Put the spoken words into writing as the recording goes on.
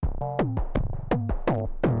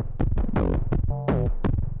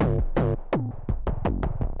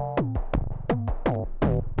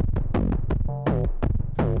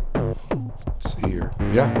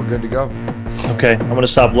Yeah, we're good to go. Okay, I'm going to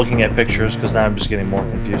stop looking at pictures because now I'm just getting more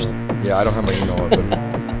confused. Yeah, I don't have my email open.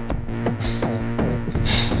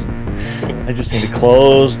 I just need to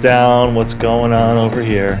close down what's going on over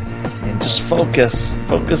here and just focus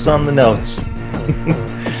on the notes.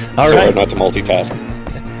 All so right. hard not to multitask.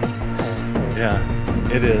 Yeah,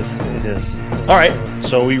 it is. All right,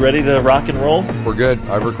 so are we ready to rock and roll? We're good.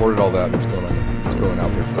 I've recorded all that. It's going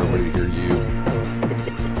out there for everybody to hear you.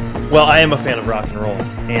 Well, I am a fan of rock and roll,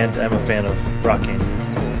 and I'm a fan of rocking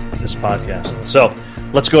this podcast. So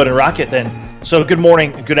let's go ahead and rock it then. So good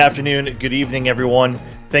morning, good afternoon, good evening, everyone.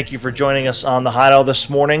 Thank you for joining us on the Hideout this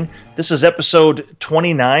morning. This is episode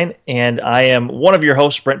 29, and I am one of your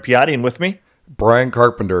hosts, Brent Piatti, and with me, Brian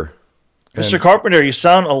Carpenter. Mr. Carpenter, you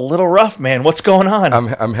sound a little rough, man. What's going on?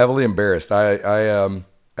 I'm heavily embarrassed. I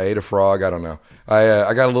ate a frog. I don't know.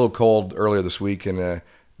 I got a little cold earlier this week, and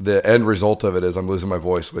the end result of it is I'm losing my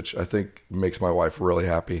voice, which I think makes my wife really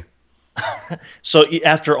happy. So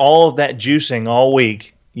after all of that juicing all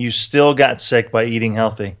week, you still got sick by eating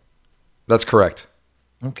healthy. That's correct.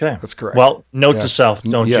 Okay, that's correct. Well, note to self: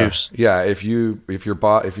 don't juice. Yeah, if your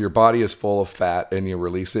body is full of fat and you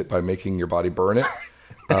release it by making your body burn it,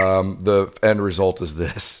 the end result is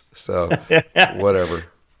this. So whatever.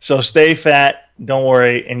 So stay fat. Don't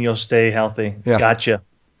worry, and you'll stay healthy. Yeah. Gotcha.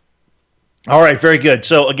 All right, very good.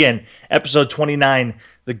 So again, episode 29.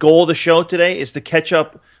 The goal of the show today is to catch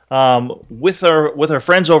up with our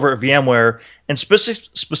friends over at VMware, and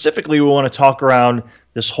specifically, we want to talk around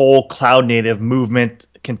this whole cloud native movement,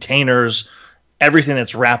 containers, everything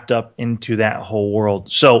that's wrapped up into that whole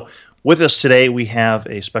world. So with us today, we have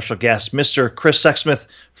a special guest, Mr. Chris Sexsmith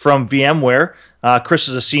from VMware. Chris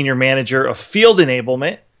is a senior manager of Field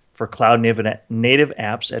Enablement for cloud native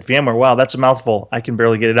apps at VMware. Wow, that's a mouthful. I can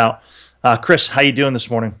barely get it out. Chris, how you doing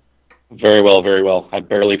this morning? Very well, very well. I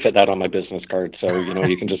barely fit that on my business card, so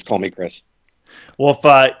you can just call me Chris. Well, if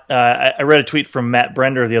I read a tweet from Matt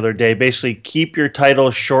Brender the other day, basically keep your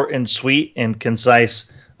title short and sweet and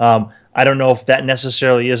concise. I don't know if that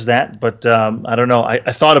necessarily is that, but I don't know.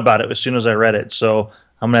 I thought about it as soon as I read it, so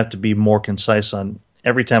I'm going to have to be more concise on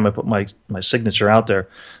every time I put my signature out there.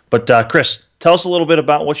 But Chris, tell us a little bit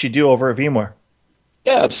about what you do over at VMware.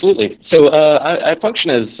 Yeah, absolutely. So I function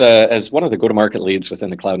as one of the go-to-market leads within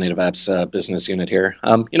the Cloud Native Apps business unit here.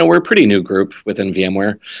 We're a pretty new group within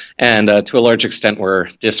VMware, and to a large extent, we're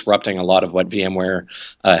disrupting a lot of what VMware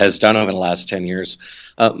has done over the last 10 years.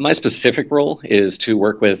 My specific role is to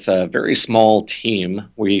work with a very small team.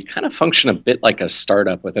 We kind of function a bit like a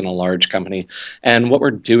startup within a large company. And what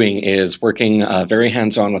we're doing is working very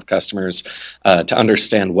hands-on with customers to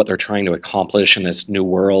understand what they're trying to accomplish in this new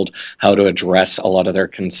world, how to address a lot of their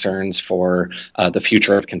concerns for the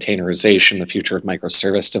future of containerization, the future of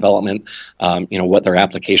microservice development, what their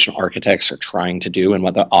application architects are trying to do and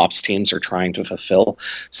what the ops teams are trying to fulfill.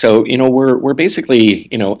 So, we're basically,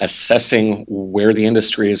 assessing where the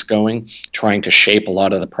industry is going, trying to shape a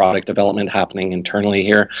lot of the product development happening internally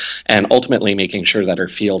here, and ultimately making sure that our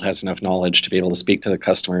field has enough knowledge to be able to speak to the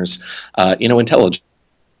customers, intelligently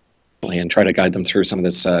and try to guide them through some of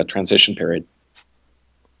this transition period.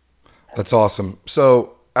 That's awesome.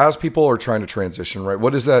 So as people are trying to transition, right,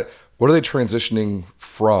 what is that? What are they transitioning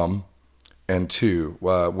from and to?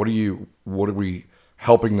 What are we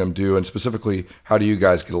helping them do? And specifically, how do you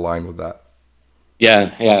guys get aligned with that?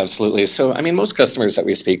 Yeah, absolutely. So, most customers that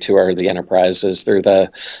we speak to are the enterprises. They're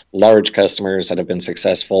the large customers that have been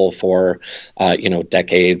successful for,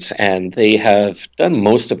 decades, and they have done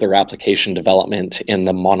most of their application development in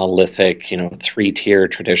the monolithic, three-tier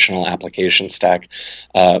traditional application stack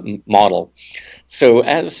model. So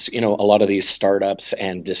as, a lot of these startups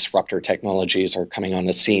and disruptor technologies are coming on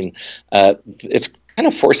the scene, it's kind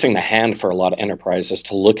of forcing the hand for a lot of enterprises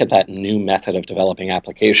to look at that new method of developing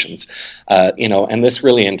applications. And this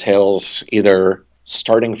really entails either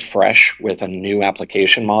starting fresh with a new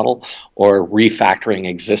application model or refactoring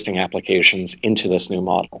existing applications into this new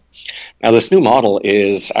model. Now, this new model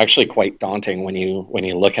is actually quite daunting when you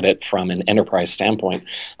look at it from an enterprise standpoint,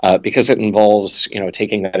 because it involves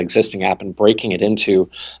taking that existing app and breaking it into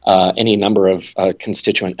any number of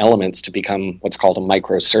constituent elements to become what's called a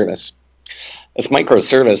microservice. This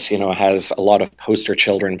microservice, has a lot of poster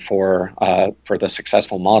children for the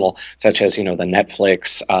successful model, such as, the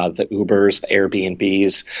Netflix, the Ubers, the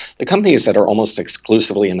Airbnbs, the companies that are almost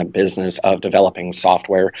exclusively in the business of developing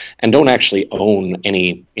software and don't actually own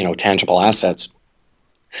any, tangible assets.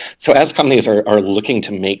 So as companies are looking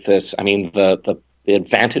to make this, the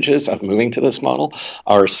advantages of moving to this model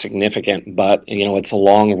are significant, but it's a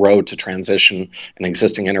long road to transition an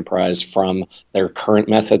existing enterprise from their current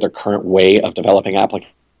method, their current way of developing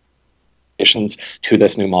applications applications to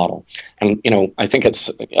this new model. And, I think it's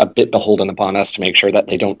a bit beholden upon us to make sure that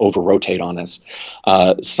they don't over-rotate on us.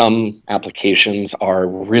 Some applications are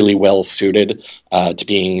really well suited to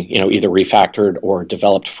being, either refactored or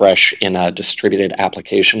developed fresh in a distributed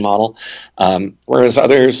application model. Whereas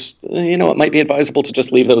others, it might be advisable to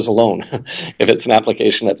just leave those alone. If it's an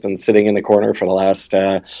application that's been sitting in the corner for the last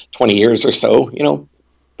 20 years or so,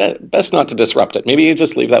 best not to disrupt it. Maybe you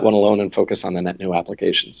just leave that one alone and focus on the net new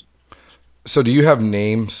applications. So do you have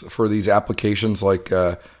names for these applications? Like,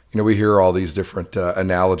 we hear all these different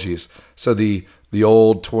analogies. So the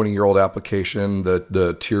old 20-year-old application,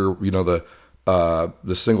 the tier,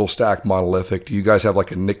 the single stack monolithic, do you guys have like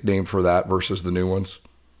a nickname for that versus the new ones?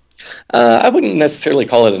 I wouldn't necessarily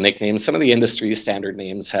call it a nickname. Some of the industry standard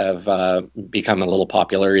names have become a little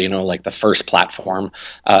popular, like the first platform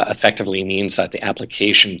effectively means that the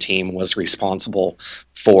application team was responsible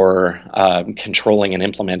for controlling and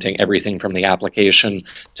implementing everything from the application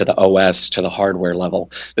to the OS to the hardware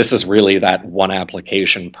level. This is really that one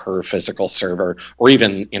application per physical server, or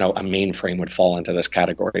even, a mainframe would fall into this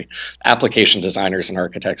category. Application designers and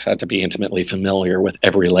architects had to be intimately familiar with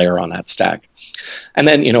every layer on that stack. And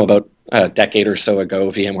then, about a decade or so ago,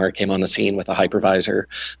 VMware came on the scene with a hypervisor.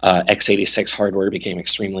 x86 hardware became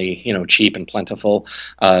extremely, cheap and plentiful.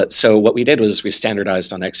 So what we did was we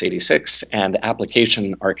standardized on x86, and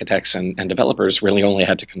application architects and developers really only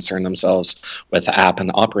had to concern themselves with the app and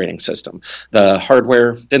the operating system. The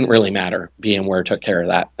hardware didn't really matter. VMware took care of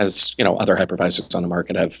that, as other hypervisors on the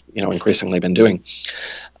market have increasingly been doing.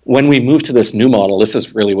 When we move to this new model, this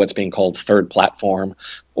is really what's being called third platform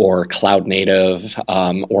or cloud native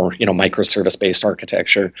or microservice-based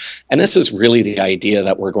architecture. And this is really the idea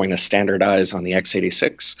that we're going to standardize on the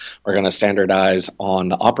x86. We're going to standardize on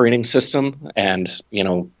the operating system and,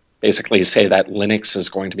 basically say that Linux is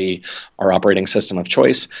going to be our operating system of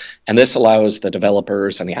choice. And this allows the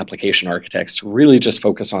developers and the application architects to really just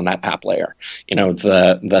focus on that app layer.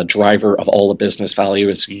 The driver of all the business value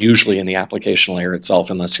is usually in the application layer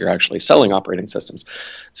itself, unless you're actually selling operating systems.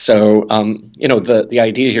 So, the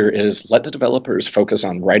idea here is let the developers focus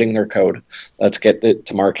on writing their code. Let's get it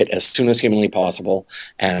to market as soon as humanly possible.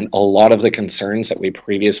 And a lot of the concerns that we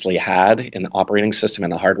previously had in the operating system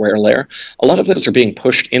and the hardware layer, a lot of those are being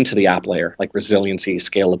pushed into the app layer, like resiliency,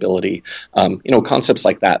 scalability, concepts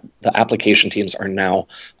like that. The application teams are now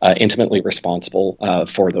intimately responsible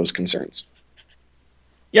for those concerns.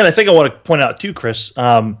 Yeah, and I think I want to point out too, Chris,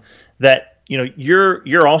 that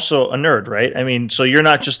you're also a nerd, right? I mean, so you're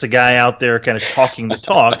not just a guy out there kind of talking the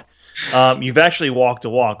talk. You've actually walked the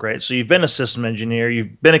walk, right? So you've been a system engineer,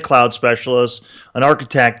 you've been a cloud specialist, an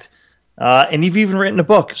architect, and you've even written a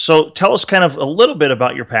book. So tell us kind of a little bit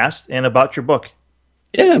about your past and about your book.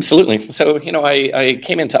 Yeah, absolutely. So, I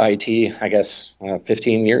came into IT,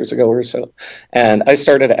 15 years ago or so, and I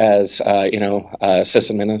started as, a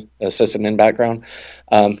sysadmin background,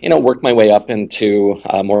 worked my way up into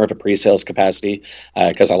more of a pre-sales capacity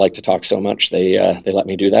because I like to talk so much. They let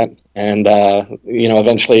me do that. And,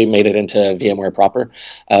 eventually made it into VMware proper,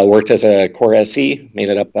 worked as a core SE, made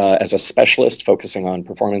it up as a specialist focusing on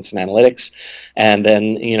performance and analytics. And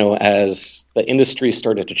then, as the industry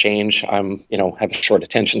started to change, have a short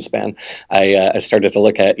attention span. I started to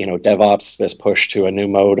look at, DevOps, this push to a new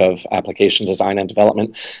mode of application design and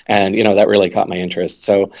development. And, that really caught my interest.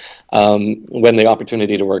 So when the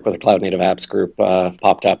opportunity to work with a cloud native apps group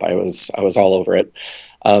popped up, I was all over it.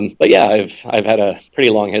 But yeah, I've had a pretty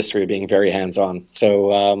long history of being very hands-on.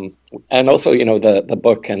 So, and also, the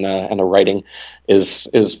book and the writing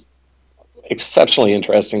is exceptionally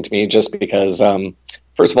interesting to me just because,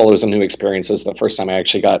 first of all, it was a new experience. It was the first time I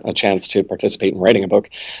actually got a chance to participate in writing a book.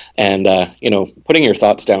 And, putting your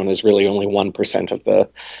thoughts down is really only 1% of the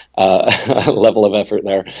level of effort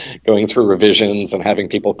there. Going through revisions and having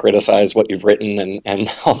people criticize what you've written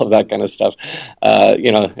and all of that kind of stuff.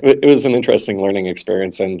 It was an interesting learning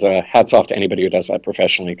experience. And hats off to anybody who does that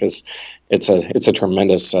professionally because it's a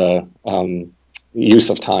tremendous use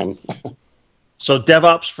of time. So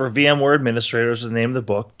DevOps for VMware Administrators is the name of the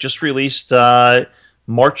book. Just released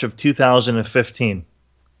March of 2015.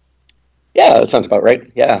 Yeah, that sounds about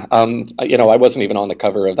right. Yeah. I wasn't even on the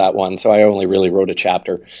cover of that one, so I only really wrote a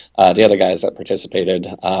chapter. The other guys that participated,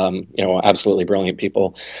 absolutely brilliant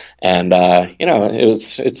people. And,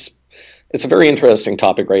 it's a very interesting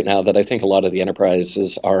topic right now that I think a lot of the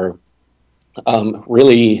enterprises are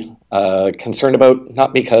really concerned about,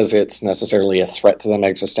 not because it's necessarily a threat to them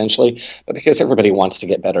existentially, but because everybody wants to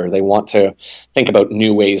get better. They want to think about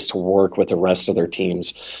new ways to work with the rest of their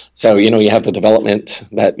teams. So, you have the development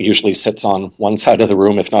that usually sits on one side of the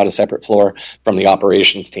room, if not a separate floor, from the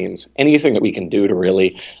operations teams. Anything that we can do to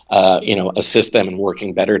really, assist them in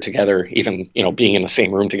working better together, even, being in the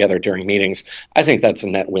same room together during meetings, I think that's a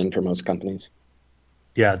net win for most companies.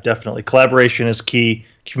 Yeah, definitely. Collaboration is key,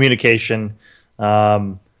 communication.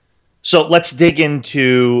 So let's dig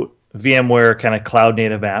into VMware kind of cloud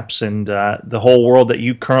native apps and the whole world that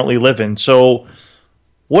you currently live in. So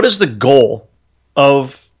what is the goal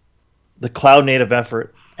of the cloud native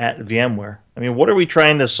effort at VMware? I mean, what are we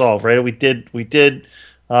trying to solve, right? We did the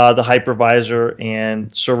hypervisor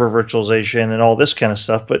and server virtualization and all this kind of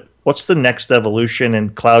stuff, but what's the next evolution in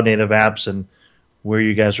cloud native apps and where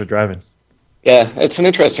you guys are driving? Yeah, it's an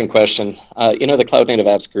interesting question. The Cloud Native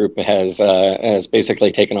Apps group has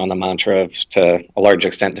basically taken on the mantra of, to a large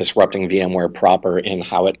extent, disrupting VMware proper in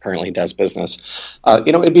how it currently does business.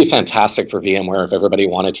 It'd be fantastic for VMware if everybody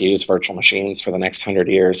wanted to use virtual machines for the next 100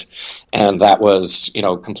 years, and that was,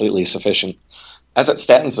 completely sufficient. As it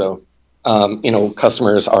stands, though,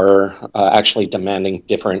 customers are actually demanding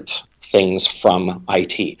different things from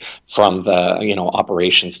IT, from the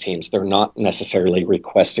operations teams. They're not necessarily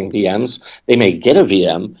requesting VMs. They may get a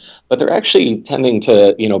VM, but they're actually tending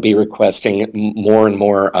to be requesting more and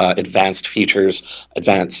more advanced features,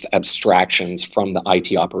 advanced abstractions from the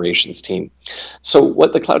IT operations team. So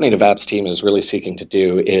what the Cloud Native Apps team is really seeking to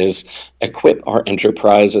do is equip our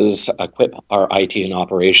enterprises, equip our IT and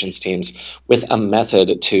operations teams with a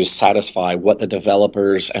method to satisfy what the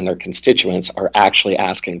developers and their constituents are actually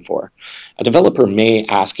asking for. A developer may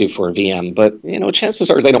ask you for a VM, but chances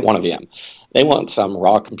are they don't want a VM. They want some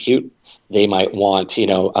raw compute. They might want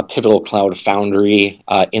a Pivotal Cloud Foundry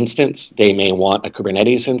instance. They may want a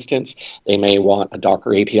Kubernetes instance. They may want a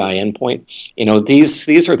Docker API endpoint.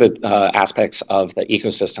 These are the aspects of the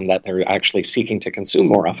ecosystem that they're actually seeking to consume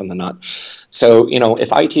more often than not. So if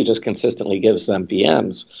IT just consistently gives them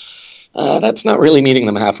VMs, that's not really meeting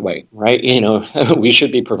them halfway, right? We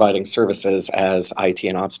should be providing services as IT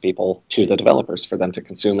and ops people to the developers for them to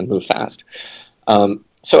consume and move fast.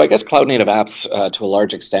 So I guess Cloud Native Apps, to a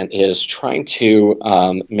large extent, is trying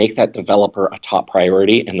to make that developer a top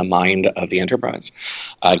priority in the mind of the enterprise.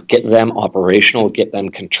 Get them operational, get them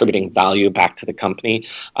contributing value back to the company,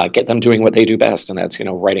 get them doing what they do best, and that's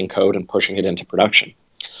writing code and pushing it into production.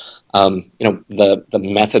 The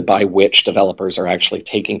method by which developers are actually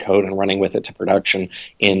taking code and running with it to production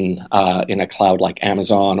in a cloud like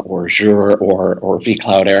Amazon or Azure or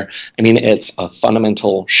vCloud Air. I mean, it's a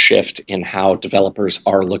fundamental shift in how developers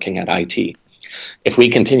are looking at IT. If we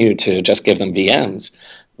continue to just give them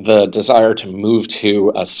VMs, the desire to move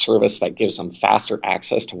to a service that gives them faster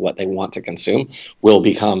access to what they want to consume will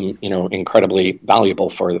become, incredibly valuable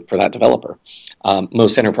for that developer.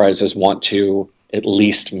 Most enterprises want to at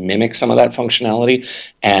least mimic some of that functionality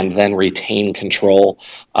and then retain control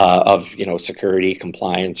of security,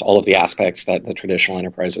 compliance, all of the aspects that the traditional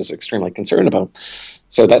enterprise is extremely concerned about.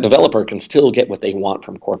 So that developer can still get what they want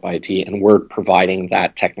from Corp IT, and we're providing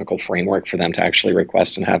that technical framework for them to actually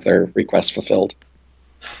request and have their requests fulfilled.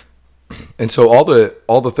 And so all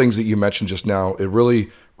the things that you mentioned just now, it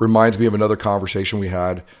really reminds me of another conversation we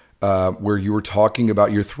had where you were talking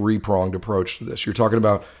about your three-pronged approach to this. You're talking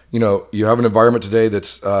about, you have an environment today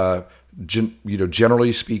that's,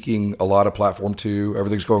 generally speaking, a lot of Platform 2,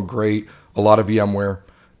 everything's going great, a lot of VMware,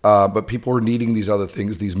 but people are needing these other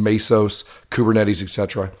things, these Mesos, Kubernetes,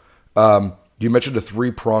 etc. You mentioned a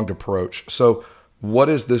three-pronged approach. So what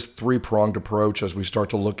is this three-pronged approach as we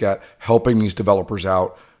start to look at helping these developers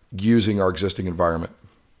out using our existing environment?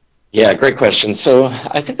 Yeah, great question. So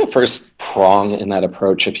I think the first prong in that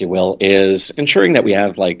approach, if you will, is ensuring that we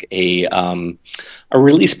have like a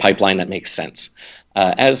release pipeline that makes sense.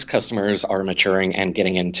 As customers are maturing and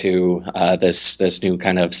getting into this new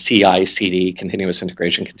kind of CI/CD, continuous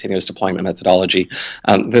integration, continuous deployment methodology,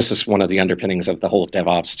 this is one of the underpinnings of the whole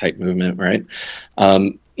DevOps type movement, right?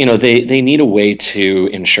 They need a way to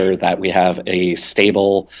ensure that we have a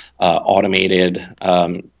stable, automated,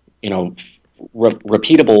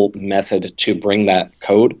 repeatable method to bring that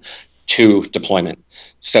code to deployment.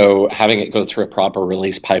 So having it go through a proper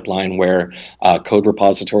release pipeline where code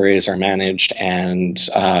repositories are managed and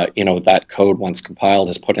that code, once compiled,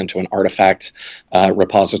 is put into an artifact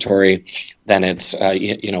repository. Then it's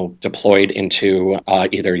deployed into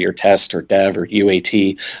either your test or dev or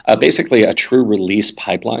UAT. Basically, a true release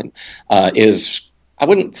pipeline is, I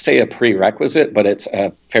wouldn't say a prerequisite, but it's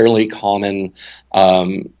a fairly common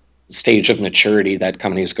stage of maturity that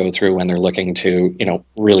companies go through when they're looking to,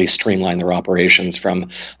 really streamline their operations from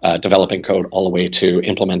developing code all the way to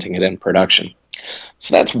implementing it in production.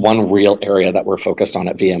 So that's one real area that we're focused on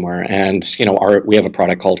at VMware. And, we have a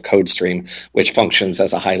product called CodeStream, which functions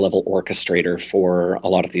as a high-level orchestrator for a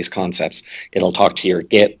lot of these concepts. It'll talk to your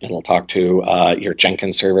Git, it'll talk to your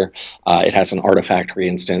Jenkins server. It has an Artifactory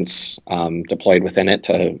instance deployed within it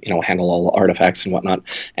to, handle all the artifacts and whatnot,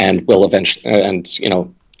 and will eventually,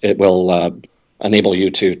 it will enable you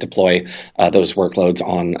to deploy those workloads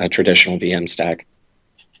on a traditional VM stack.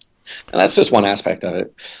 And that's just one aspect of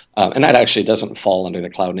it. And that actually doesn't fall under the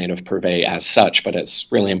cloud native purvey as such, but it's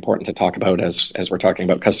really important to talk about as we're talking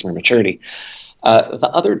about customer maturity. The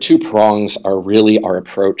other two prongs are really our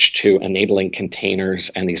approach to enabling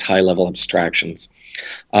containers and these high-level abstractions.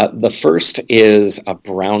 The first is a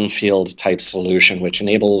brownfield type solution, which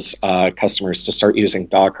enables customers to start using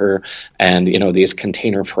Docker and these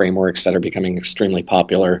container frameworks that are becoming extremely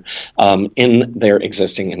popular in their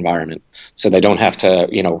existing environment. So they don't have to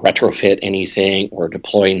retrofit anything or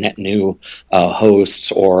deploy net new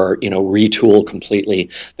hosts or retool completely.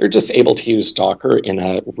 They're just able to use Docker in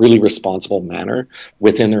a really responsible manner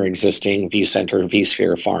within their existing vCenter,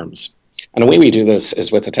 vSphere farms. And the way we do this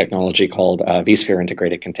is with a technology called vSphere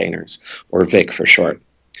Integrated Containers, or VIC for short.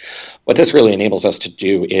 What this really enables us to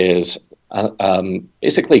do is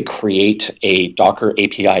basically create a Docker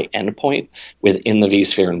API endpoint within the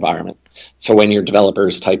vSphere environment. So when your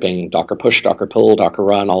developers typing Docker push, Docker pull, Docker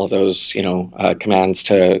run, all of those commands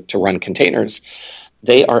to run containers,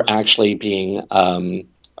 they are actually being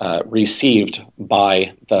received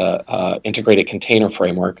by the integrated container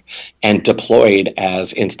framework and deployed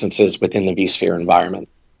as instances within the vSphere environment.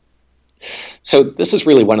 So this is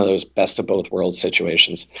really one of those best of both worlds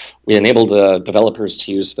situations. We enable the developers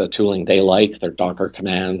to use the tooling they like, their Docker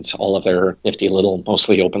commands, all of their nifty little,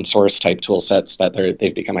 mostly open source type tool sets that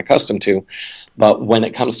they've become accustomed to. But when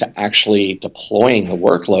it comes to actually deploying the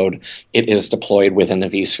workload, it is deployed within the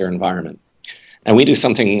vSphere environment. And we do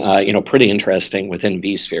something pretty interesting within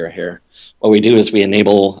vSphere here. What we do is we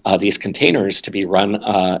enable these containers to be run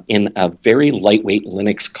in a very lightweight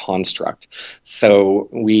Linux construct. So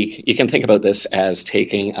you can think about this as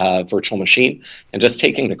taking a virtual machine and just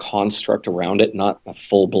taking the construct around it, not a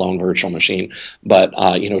full-blown virtual machine, but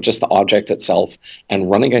just the object itself, and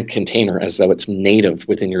running a container as though it's native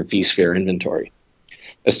within your vSphere inventory.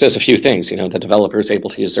 This does a few things. The developer is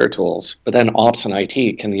able to use their tools, but then ops and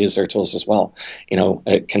IT can use their tools as well.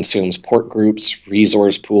 It consumes port groups,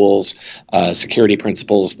 resource pools, security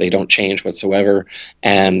principles. They don't change whatsoever.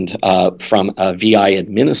 And from a VI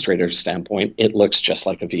administrator standpoint, it looks just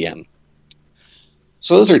like a VM.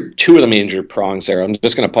 So those are two of the major prongs there. I'm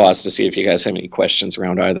just going to pause to see if you guys have any questions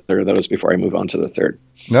around either of those before I move on to the third.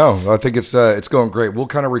 No, I think it's going great. We'll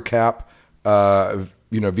kind of recap,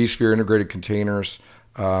 vSphere integrated containers,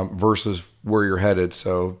 versus where you're headed.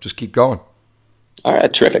 So just keep going. All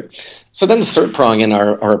right, terrific. So then the third prong in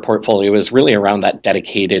our portfolio is really around that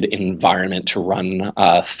dedicated environment to run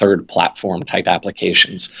third platform type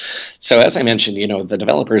applications. So as I mentioned, the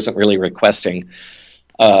developer isn't really requesting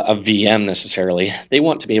a VM necessarily. They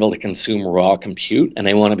want to be able to consume raw compute, and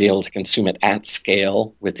they want to be able to consume it at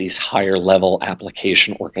scale with these higher level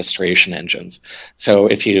application orchestration engines. So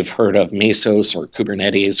if you've heard of Mesos or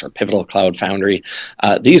Kubernetes or Pivotal Cloud Foundry,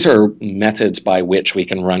 these are methods by which we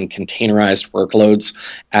can run containerized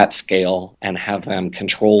workloads at scale and have them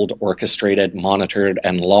controlled, orchestrated, monitored,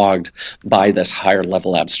 and logged by this higher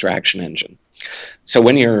level abstraction engine. So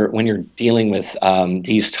when you're dealing with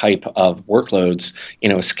these type of workloads,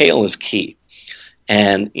 scale is key.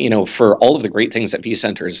 And for all of the great things that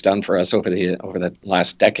vCenter has done for us over the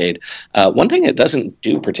last decade, one thing it doesn't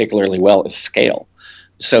do particularly well is scale.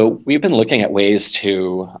 So we've been looking at ways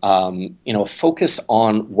to focus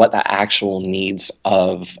on what the actual needs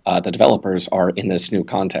of the developers are in this new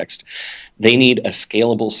context. They need a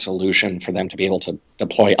scalable solution for them to be able to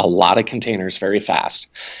deploy a lot of containers very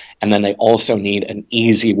fast. And then they also need an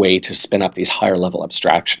easy way to spin up these higher level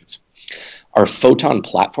abstractions. Our Photon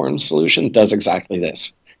platform solution does exactly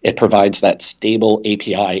this. It provides that stable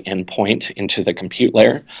API endpoint into the compute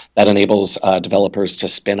layer that enables developers to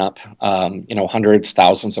spin up, hundreds,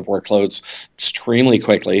 thousands of workloads extremely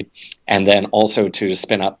quickly, and then also to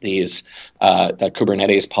spin up these the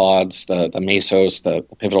Kubernetes pods, the Mesos, the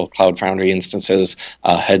Pivotal Cloud Foundry instances,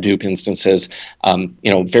 Hadoop instances.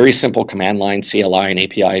 Very simple command line CLI and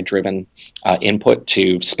API driven input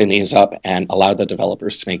to spin these up and allow the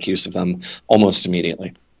developers to make use of them almost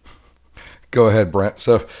immediately. Go ahead, Brent.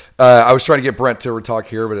 So I was trying to get Brent to talk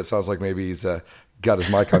here, but it sounds like maybe he's got his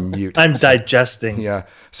mic on mute. I'm digesting. Yeah.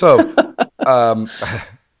 So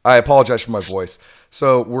I apologize for my voice.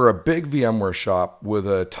 So we're a big VMware shop with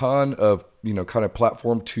a ton of, kind of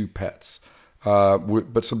platform 2 pets.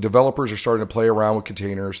 But some developers are starting to play around with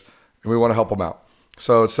containers, and we want to help them out.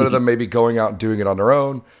 So instead of them maybe going out and doing it on their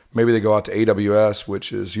own, maybe they go out to AWS,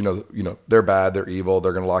 which is, they're bad, they're evil,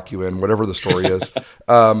 they're going to lock you in, whatever the story is.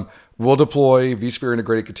 We'll deploy vSphere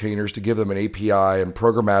integrated containers to give them an API and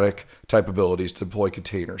programmatic type abilities to deploy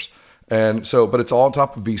containers. And so, but it's all on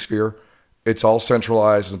top of vSphere. It's all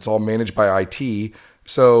centralized and it's all managed by IT.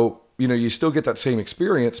 So, you still get that same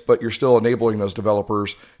experience, but you're still enabling those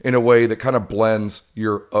developers in a way that kind of blends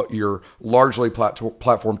your largely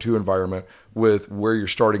platform 2 environment with where you're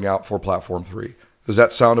starting out for platform 3. Does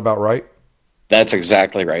that sound about right? That's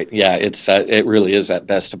exactly right. Yeah, it really is that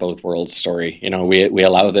best of both worlds story. We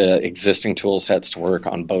allow the existing tool sets to work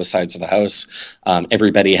on both sides of the house.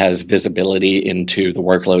 Everybody has visibility into the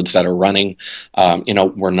workloads that are running.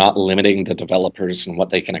 We're not limiting the developers and what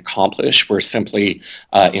they can accomplish. We're simply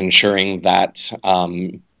ensuring that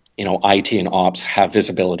IT and ops have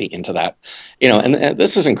visibility into that. And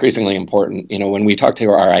this is increasingly important. When we talk to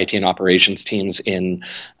our IT and operations teams in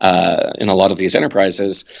a lot of these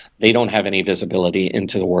enterprises, they don't have any visibility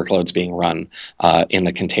into the workloads being run in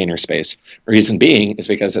the container space. Reason being is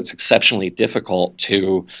because it's exceptionally difficult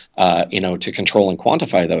to control and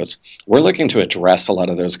quantify those. We're looking to address a lot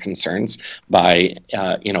of those concerns by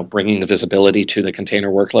bringing the visibility to the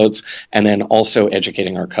container workloads, and then also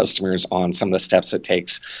educating our customers on some of the steps it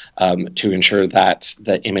takes to ensure that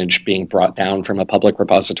the image being brought down from a public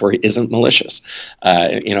repository isn't malicious.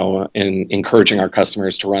 In encouraging our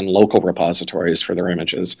customers to run local repositories for their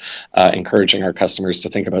images, encouraging our customers to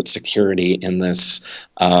think about security in this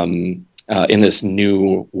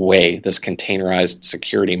new way, this containerized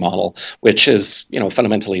security model, which is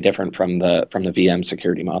fundamentally different from the VM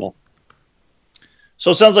security model.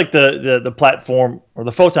 So it sounds like the platform, or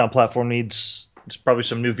the Photon platform, needs probably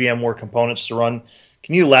some new VMware components to run.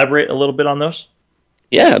 Can you elaborate a little bit on those?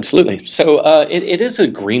 Yeah, absolutely. So it is a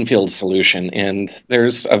greenfield solution, and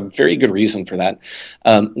there's a very good reason for that.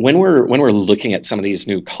 When we're looking at some of these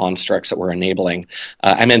new constructs that we're enabling,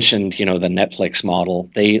 I mentioned the Netflix model.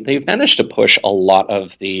 They've managed to push a lot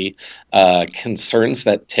of the concerns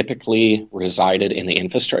that typically resided in the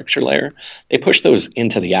infrastructure layer. They push those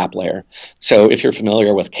into the app layer. So if you're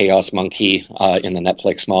familiar with Chaos Monkey in the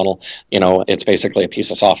Netflix model, it's basically a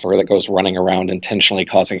piece of software that goes running around intentionally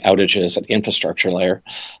causing outages at the infrastructure layer.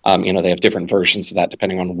 They have different versions of that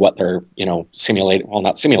depending on what they're, simulating. Well,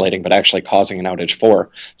 not simulating, but actually causing an outage for.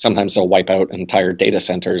 Sometimes they'll wipe out entire data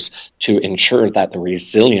centers to ensure that the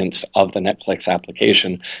resilience of the Netflix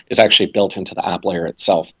application is actually built into the app layer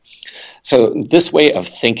itself. So this way of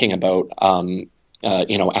thinking about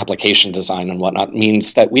application design and whatnot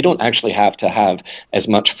means that we don't actually have to have as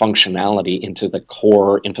much functionality into the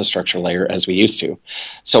core infrastructure layer as we used to.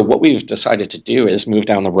 So what we've decided to do is move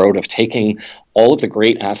down the road of taking all of the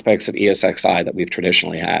great aspects of ESXi that we've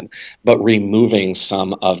traditionally had, but removing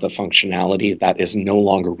some of the functionality that is no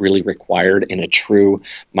longer really required in a true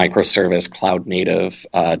microservice cloud native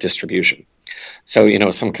distribution. So,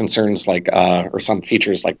 some concerns like, or some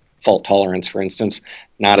features like fault tolerance, for instance,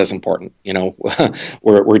 not as important.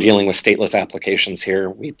 We're dealing with stateless applications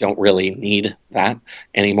here. We don't really need that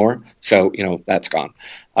anymore. So, that's gone.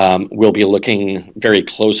 We'll be looking very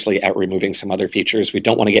closely at removing some other features. We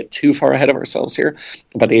don't want to get too far ahead of ourselves here,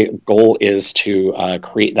 but the goal is to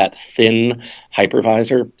create that thin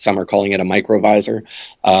hypervisor. Some are calling it a microvisor,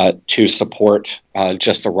 to support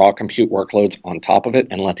just the raw compute workloads on top of it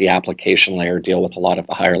and let the application layer deal with a lot of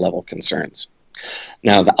the higher level concerns.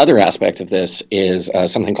 Now, the other aspect of this is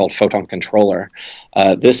something called Photon Controller.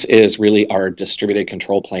 This is really our distributed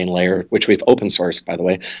control plane layer, which we've open sourced, by the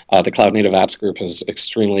way. The Cloud Native Apps group is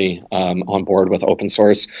extremely on board with open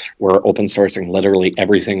source. We're open sourcing literally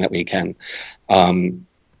everything that we can.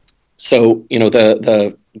 So,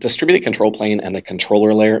 the distributed control plane and the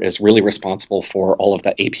controller layer is really responsible for all of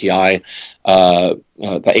the API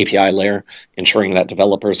layer, ensuring that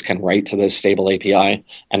developers can write to this stable API,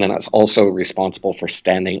 and then it's also responsible for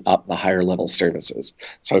standing up the higher level services.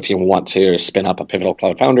 So if you want to spin up a Pivotal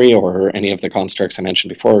Cloud Foundry or any of the constructs I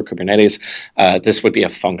mentioned before, Kubernetes, this would be a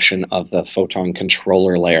function of the Photon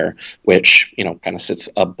controller layer, which kind of sits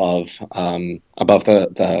above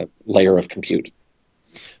the layer of compute.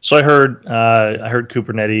 So I heard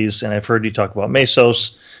Kubernetes, and I've heard you talk about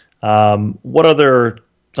Mesos. What other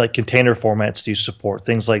container formats do you support?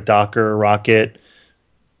 Things like Docker, Rocket?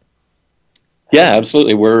 Yeah,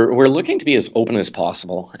 absolutely. We're looking to be as open as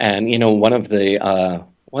possible, and one of the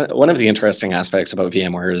one of the interesting aspects about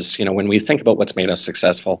VMware is, when we think about what's made us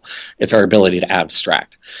successful, it's our ability to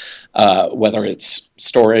abstract. Whether it's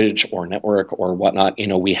storage or network or whatnot,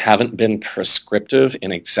 we haven't been prescriptive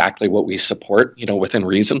in exactly what we support, within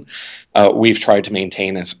reason. We've tried to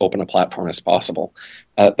maintain as open a platform as possible.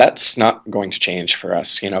 That's not going to change for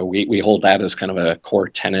us. We hold that as kind of a core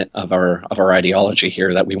tenet of our ideology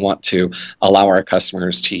here, that we want to allow our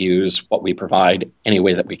customers to use what we provide any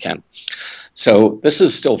way that we can. So this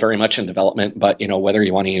is still very much in development, but whether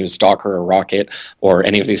you want to use Docker or Rocket or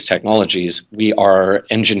any of these technologies, we are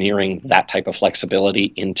engineering that type of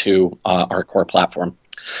flexibility into our core platform.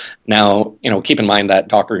 Now, keep in mind that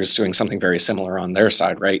Docker is doing something very similar on their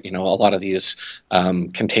side, right? A lot of these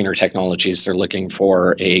container technologies, they're looking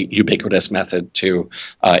for a ubiquitous method to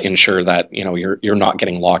ensure that you're not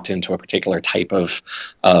getting locked into a particular type of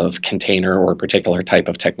container or a particular type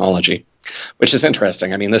of technology. Which is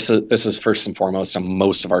interesting. I mean, this is first and foremost on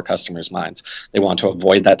most of our customers' minds. They want to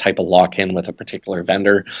avoid that type of lock-in with a particular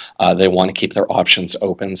vendor. They want to keep their options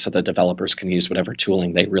open so that developers can use whatever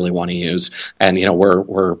tooling they really want to use. And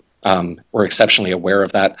we're exceptionally aware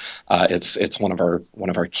of that. It's one of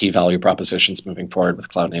our key value propositions moving forward with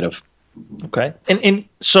cloud native. Okay, and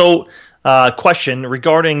so question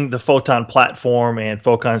regarding the Photon platform and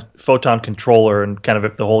Photon controller and kind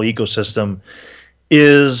of the whole ecosystem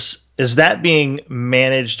is that being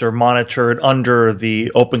managed or monitored under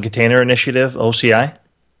the Open Container Initiative, OCI?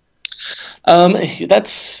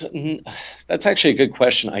 That's actually a good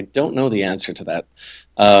question. I don't know the answer to that.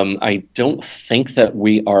 I don't think that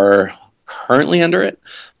we are currently under it,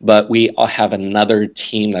 but we have another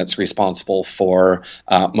team that's responsible for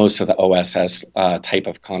most of the OSS type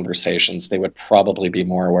of conversations. They would probably be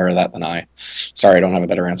more aware of that than I. Sorry, I don't have a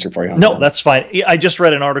better answer for you. No, that's fine. I just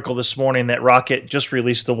read an article this morning that Rocket just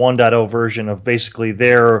released the 1.0 version of basically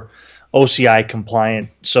their OCI compliant.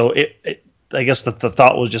 So I guess the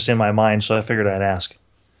thought was just in my mind, so I figured I'd ask.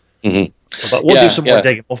 Mm-hmm. But we'll do some more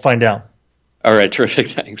digging. We'll find out. All right, terrific,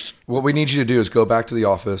 thanks. What we need you to do is go back to the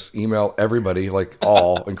office, email everybody, like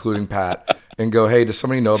all, including Pat, and go, hey, does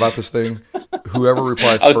somebody know about this thing? Whoever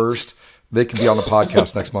replies first, they can be on the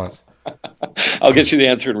podcast next month. I'll get you the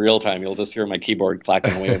answer in real time. You'll just hear my keyboard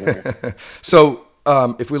clacking away over here. So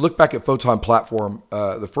if we look back at Photon platform,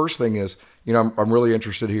 the first thing is, I'm really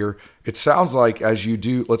interested here. It sounds like as you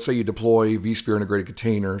do, let's say you deploy vSphere integrated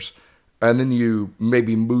containers, and then you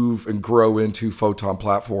maybe move and grow into Photon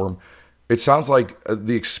platform, it sounds like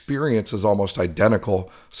the experience is almost identical.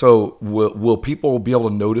 So will people be able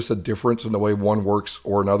to notice a difference in the way one works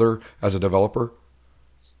or another as a developer?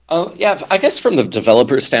 Yeah, I guess from the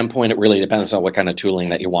developer standpoint, it really depends on what kind of tooling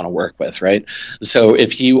that you want to work with, right? So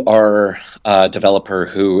if you are a developer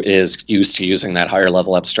who is used to using that higher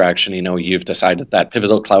level abstraction, you've decided that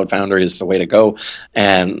Pivotal Cloud Foundry is the way to go,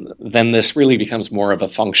 and then this really becomes more of a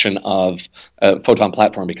function of Photon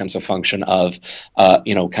Platform becomes a function of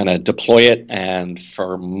kind of deploy it, and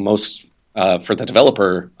for the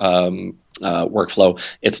developer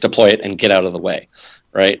workflow, it's deploy it and get out of the way.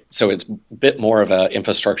 Right, so it's a bit more of an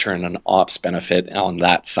infrastructure and an ops benefit on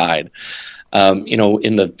that side.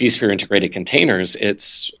 In the vSphere integrated containers,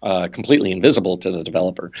 it's completely invisible to the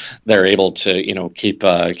developer. They're able to,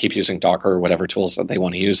 keep using Docker or whatever tools that they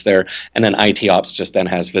want to use there, and then IT ops just then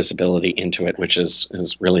has visibility into it, which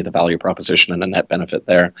is really the value proposition and the net benefit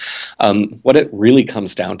there. What it really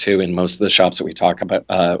comes down to in most of the shops that we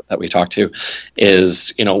talk to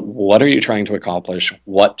is, what are you trying to accomplish?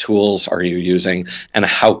 What tools are you using, and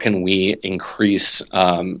how can we increase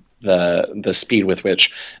the speed with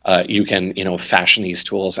which you can fashion these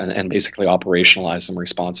tools and basically operationalize them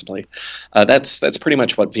responsibly. That's pretty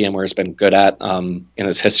much what VMware has been good at in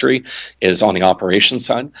its history, is on the operations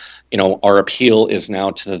side. Our appeal is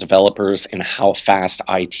now to the developers in how fast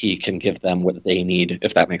IT can give them what they need,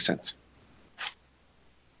 if that makes sense.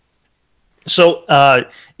 So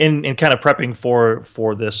in kind of prepping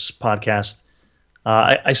for this podcast,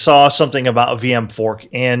 I saw something about VM fork,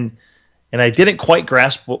 and I didn't quite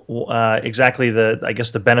grasp exactly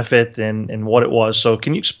the benefit and what it was. So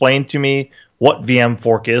can you explain to me what VM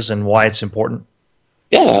fork is and why it's important?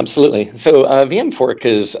 Yeah, absolutely. So VM fork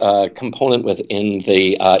is a component within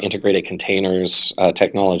the integrated containers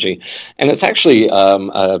technology. And it's actually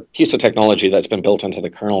a piece of technology that's been built into the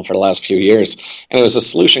kernel for the last few years. And it was a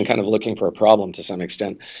solution kind of looking for a problem to some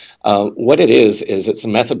extent. What it is it's a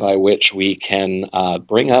method by which we can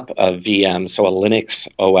bring up a VM, so a Linux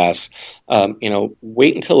OS,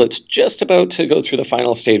 wait until it's just about to go through the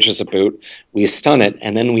final stages of boot. We stun it,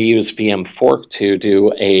 and then we use VM fork to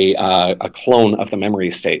do a clone of the memory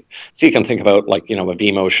memory state. So you can think about like, a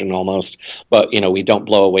vMotion almost, but, we don't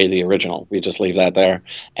blow away the original. We just leave that there.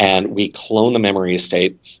 And we clone the memory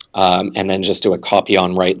state and then just do a copy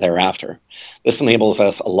on write thereafter. This enables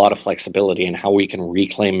us a lot of flexibility in how we can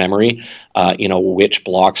reclaim memory, which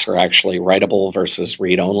blocks are actually writable versus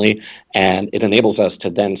read-only, and it enables us to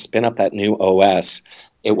then spin up that new OS.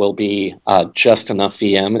 It will be just enough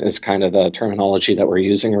VM is kind of the terminology that we're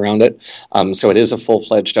using around it. So it is a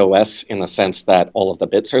full-fledged OS in the sense that all of the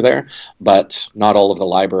bits are there, but not all of the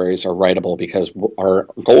libraries are writable, because our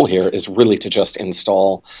goal here is really to just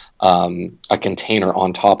install a container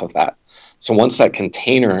on top of that. So once that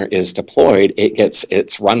container is deployed, it gets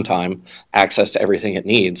its runtime access to everything it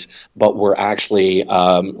needs, but we're actually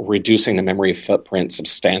reducing the memory footprint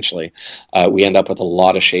substantially. We end up with a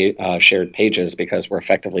lot of shared pages because we're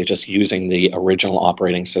effectively just using the original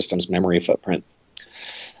operating system's memory footprint.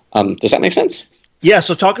 Does that make sense? Yeah,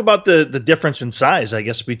 so talk about the difference in size, I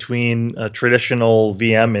guess, between a traditional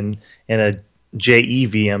VM and a JE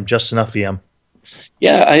VM, just enough VM.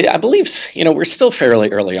 Yeah, I believe, we're still fairly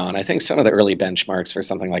early on. I think some of the early benchmarks were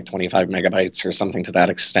something like 25 megabytes or something to that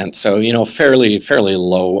extent. So, fairly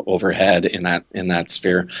low overhead in that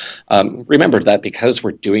sphere. Remember that because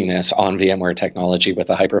we're doing this on VMware technology with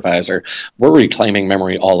a hypervisor, we're reclaiming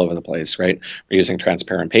memory all over the place, right? We're using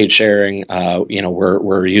transparent page sharing.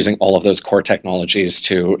 We're using all of those core technologies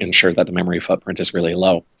to ensure that the memory footprint is really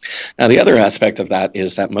low. Now, the other aspect of that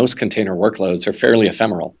is that most container workloads are fairly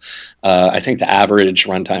ephemeral. I think the average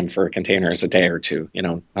runtime for a container is a day or two,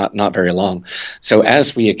 not very long. So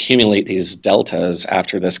as we accumulate these deltas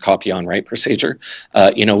after this copy on write procedure,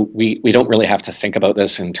 we don't really have to think about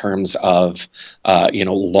this in terms of,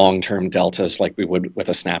 long-term deltas like we would with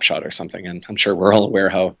a snapshot or something. And I'm sure we're all aware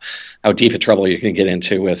how deep a trouble you can get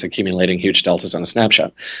into with accumulating huge deltas on a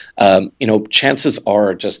snapshot. Chances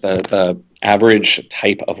are just the average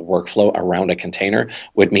type of workflow around a container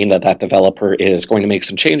would mean that developer is going to make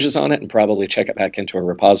some changes on it and probably check it back into a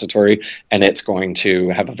repository, and it's going to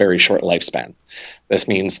have a very short lifespan. This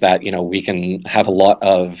means that we can have a lot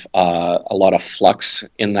of flux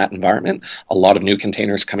in that environment, a lot of new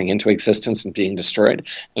containers coming into existence and being destroyed,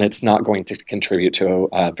 and it's not going to contribute to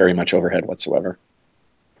very much overhead whatsoever.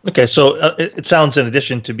 Okay, so it sounds, in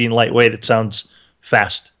addition to being lightweight, it sounds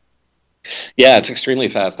fast. Yeah, it's extremely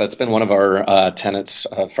fast. That's been one of our tenets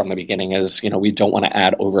from the beginning is, we don't want to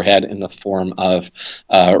add overhead in the form of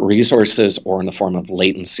resources or in the form of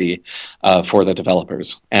latency for the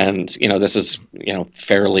developers. And, this is,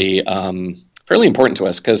 fairly important to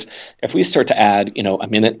us, because if we start to add, a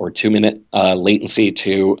minute or 2 minute latency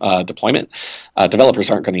to deployment, developers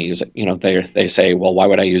aren't going to use it. They say, well, why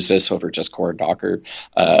would I use this over just core Docker,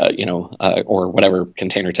 or whatever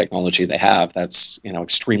container technology they have that's,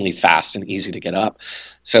 extremely fast and easy to get up.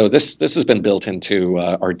 So this has been built into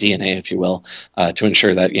our DNA, if you will, to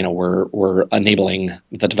ensure that, we're enabling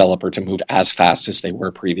the developer to move as fast as they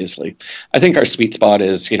were previously. I think our sweet spot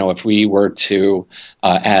is, if we were to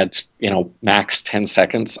add, max 10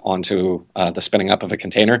 seconds onto the spinning up of a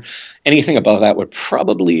container, anything above that would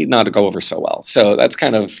probably not go over so well. So that's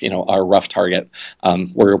kind of, our rough target.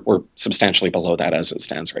 We're substantially below that as it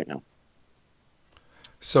stands right now.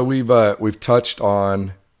 So we've touched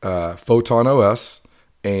on Photon OS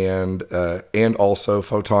and also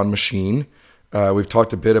Photon Machine. We've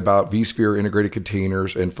talked a bit about vSphere integrated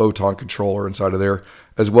containers and Photon controller inside of there,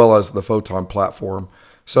 as well as the Photon platform.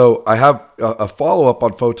 So I have a follow-up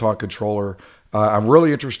on Photon controller. I'm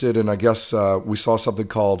really interested in, I guess we saw something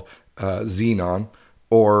called Xenon,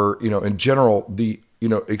 or, in general,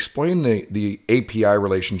 explain the API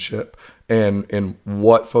relationship and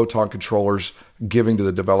what Photon controller's giving to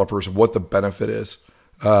the developers, what the benefit is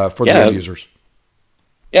for the end users.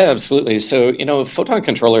 Yeah, absolutely. So, Photon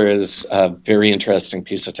Controller is a very interesting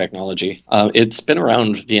piece of technology. It's been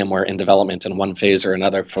around VMware in development in one phase or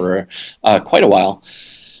another for quite a while.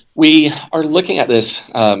 We are looking at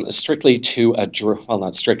this strictly to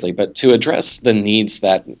not strictly, but to address the needs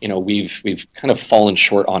that we've kind of fallen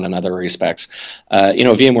short on in other respects.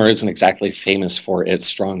 VMware isn't exactly famous for its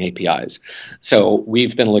strong APIs, so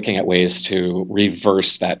we've been looking at ways to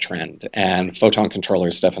reverse that trend. And Photon Controller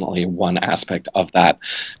is definitely one aspect of that,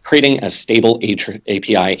 creating a stable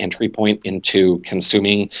API entry point into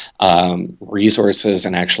consuming resources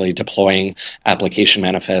and actually deploying application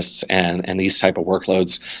manifests and these type of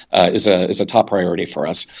workloads. is a top priority for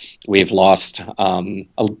us. We've lost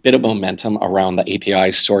a bit of momentum around the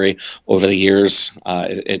API story over the years.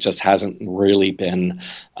 It just hasn't really been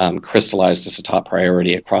crystallized as a top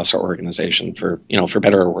priority across our organization for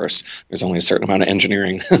better or worse. There's only a certain amount of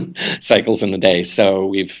engineering cycles in the day, so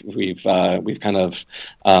we've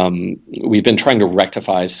been trying to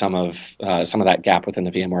rectify some of that gap within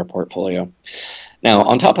the VMware portfolio. Now,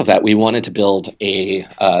 on top of that, we wanted to build a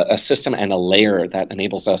system and a layer that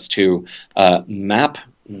enables us to map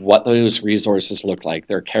what those resources look like,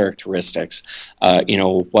 their characteristics,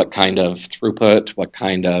 what kind of throughput, what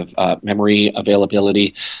kind of memory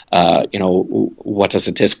availability, what does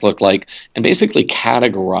a disk look like, and basically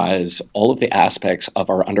categorize all of the aspects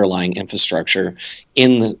of our underlying infrastructure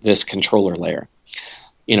in this controller layer.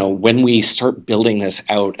 When we start building this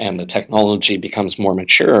out and the technology becomes more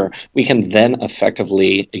mature, we can then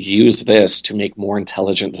effectively use this to make more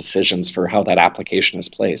intelligent decisions for how that application is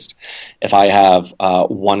placed. If I have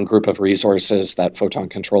one group of resources that Photon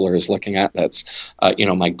Controller is looking at, that's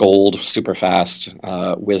my gold, super fast,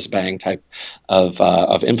 whiz bang type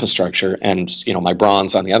of infrastructure, and my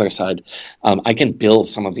bronze on the other side, I can build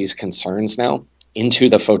some of these concerns now into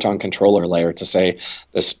the Photon Controller layer to say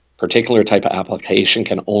this particular type of application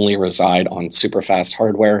can only reside on super fast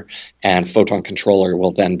hardware, and Photon Controller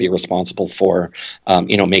will then be responsible for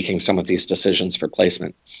making some of these decisions for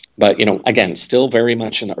placement. But again, still very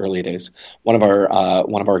much in the early days. One of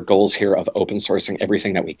our goals here of open sourcing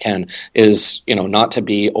everything that we can is not to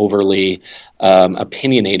be overly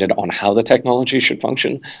opinionated on how the technology should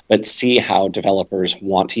function, but see how developers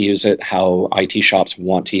want to use it, how IT shops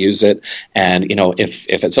want to use it, and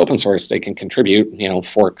if it's open source, they can contribute.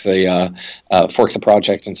 Fork the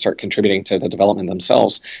project and start contributing to the development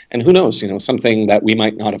themselves. And who knows? Something that we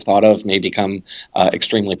might not have thought of may become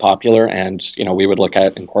extremely popular, and we would look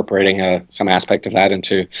at incorporating some aspect of that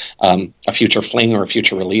into a future fling or a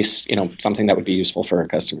future release. Something that would be useful for our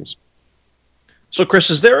customers. So, Chris,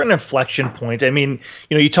 is there an inflection point? I mean,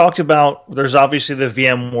 you talked about there's obviously the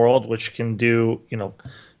VM world, which can do,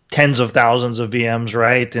 tens of thousands of VMs,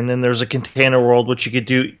 right? And then there's a container world, which you could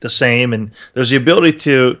do the same. And there's the ability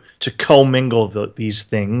to commingle these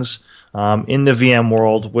things in the VM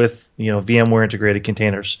world with, VMware integrated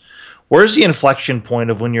containers. Where's the inflection point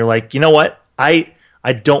of when you're like, you know what? I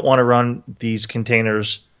don't want to run these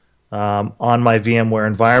containers on my VMware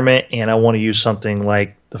environment, and I want to use something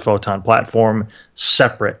like the Photon platform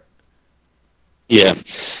separate. Yeah.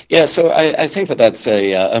 So I think that's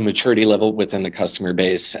a maturity level within the customer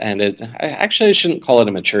base, and I shouldn't call it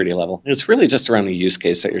a maturity level. It's really just around the use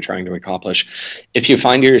case that you're trying to accomplish. If you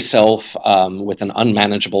find yourself with an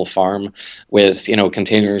unmanageable farm, with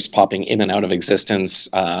containers popping in and out of existence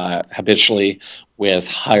habitually, with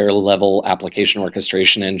higher level application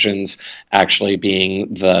orchestration engines actually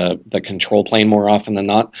being the control plane more often than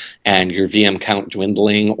not, and your VM count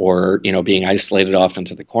dwindling or being isolated off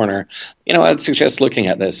into the corner, I'd suggest looking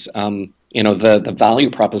at this. The value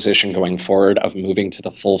proposition going forward of moving to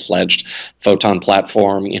the full-fledged Photon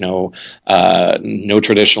platform, no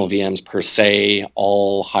traditional VMs per se,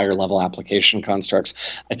 all higher level application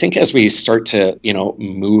constructs. I think as we start to,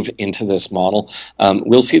 move into this model,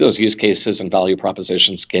 we'll see those use cases and value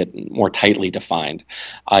propositions get more tightly defined,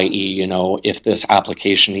 i.e., if this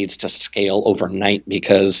application needs to scale overnight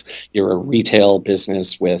because you're a retail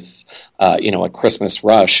business with, a Christmas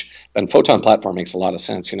rush, then Photon platform makes a lot of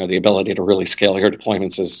sense. The ability to really scale your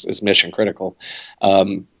deployments is mission critical.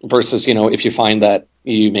 Versus, if you find that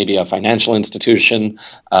you may be a financial institution,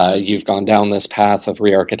 you've gone down this path of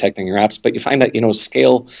re-architecting your apps, but you find that,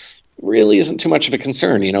 scale really isn't too much of a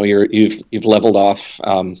concern. You've leveled off,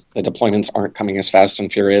 the deployments aren't coming as fast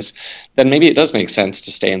and furious, then maybe it does make sense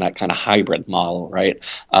to stay in that kind of hybrid model, right?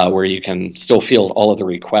 Where you can still field all of the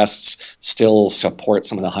requests, still support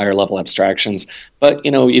some of the higher level abstractions, but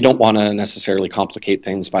you don't want to necessarily complicate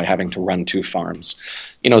things by having to run two farms.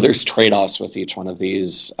 There's trade-offs with each one of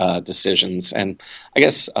these decisions, and I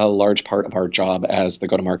guess a large part of our job as the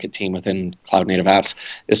go-to-market team within Cloud Native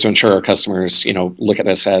Apps is to ensure our customers, look at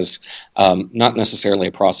this as not necessarily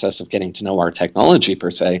a process of getting to know our technology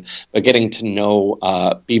per se, but getting to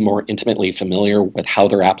know, be more intimately familiar with how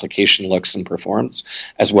their application looks and performs,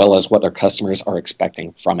 as well as what their customers are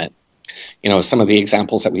expecting from it. Some of the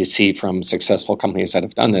examples that we see from successful companies that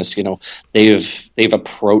have done this, they've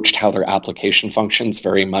approached how their application functions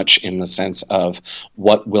very much in the sense of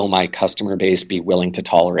what will my customer base be willing to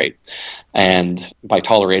tolerate. And by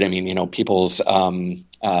tolerate, I mean, people's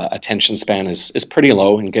attention span is pretty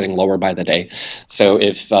low and getting lower by the day. So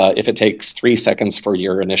if it takes 3 seconds for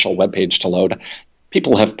your initial web page to load,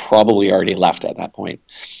 people have probably already left at that point.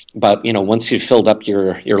 But once you've filled up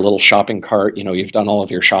your little shopping cart, you've done all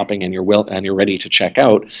of your shopping and you're ready to check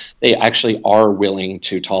out, they actually are willing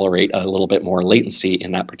to tolerate a little bit more latency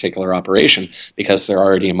in that particular operation because they're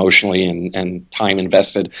already emotionally and time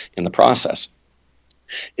invested in the process.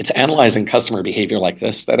 It's analyzing customer behavior like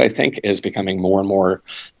this that I think is becoming more and more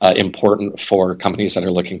important for companies that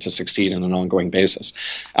are looking to succeed on an ongoing basis.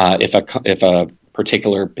 If a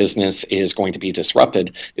particular business is going to be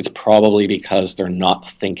disrupted, it's probably because they're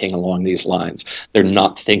not thinking along these lines. They're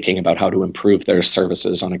not thinking about how to improve their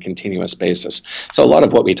services on a continuous basis. So a lot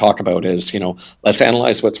of what we talk about is, let's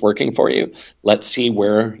analyze what's working for you. Let's see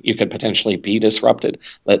where you could potentially be disrupted.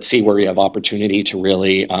 Let's see where you have opportunity to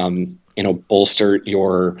really bolster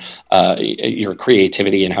your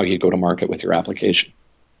creativity and how you go to market with your application.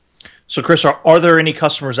 So, Chris, are there any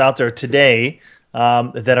customers out there today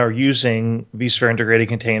that are using vSphere integrated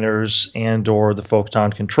containers and or the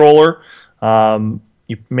Photon controller?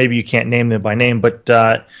 Maybe you can't name them by name,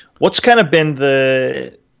 but what's kind of been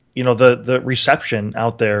the reception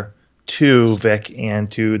out there to Vic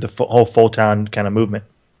and to the whole Photon kind of movement?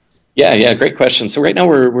 Yeah, great question. So right now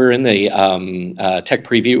we're in the tech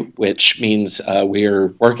preview, which means we're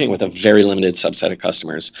working with a very limited subset of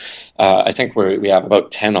customers. I think we have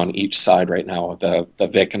about 10 on each side right now, the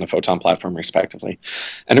VIC and the Photon platform respectively.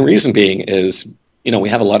 And the reason being is, we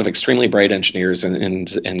have a lot of extremely bright engineers and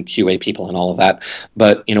QA people and all of that,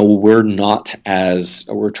 but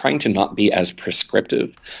we're trying to not be as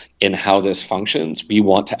prescriptive in how this functions. We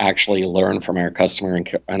want to actually learn from our customer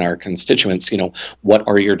and our constituents, what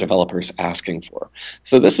are your developers asking for?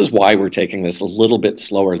 So this is why we're taking this a little bit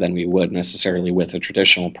slower than we would necessarily with a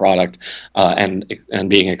traditional product, and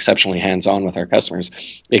being exceptionally hands-on with our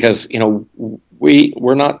customers, because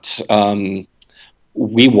we're not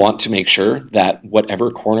we want to make sure that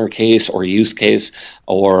whatever corner case or use case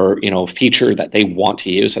or feature that they want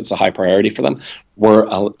to use, it's a high priority for them, we're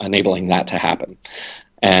enabling that to happen.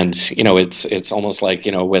 And it's almost like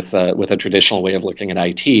with a traditional way of looking at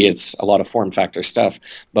IT, it's a lot of form factor stuff.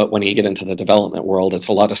 But when you get into the development world, it's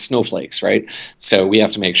a lot of snowflakes, right? So we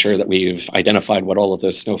have to make sure that we've identified what all of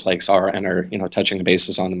those snowflakes are and are touching the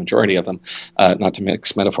bases on the majority of them. Not to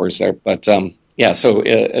mix metaphors there, but yeah. So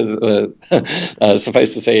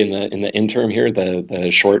suffice to say, in the interim here,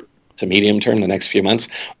 the short to medium term, the next few months,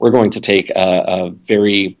 we're going to take a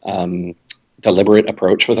very deliberate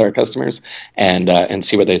approach with our customers and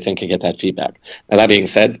see what they think and get that feedback. Now, that being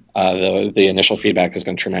said, the initial feedback has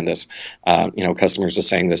been tremendous. Customers are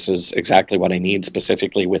saying this is exactly what I need,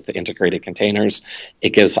 specifically with the integrated containers.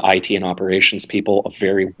 It gives IT and operations people a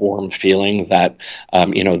very warm feeling that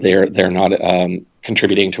they're not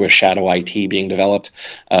contributing to a shadow IT being developed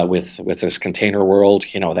with this container world.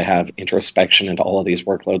 They have introspection into all of these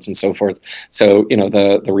workloads and so forth. So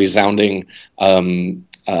the resounding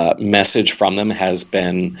message from them has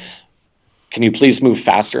been, can you please move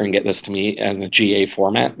faster and get this to me as a GA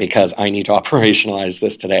format, because I need to operationalize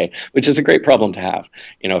this today, which is a great problem to have.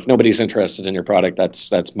 If nobody's interested in your product,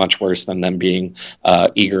 that's much worse than them being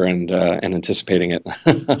eager and anticipating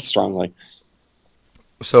it strongly.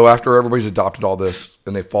 So after everybody's adopted all this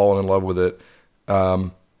and they've fallen in love with it,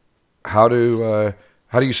 how do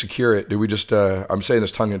you secure it? Do we just, I'm saying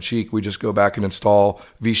this tongue in cheek, we just go back and install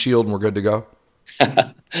vShield and we're good to go?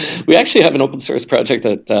 We actually have an open source project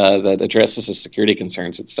that addresses the security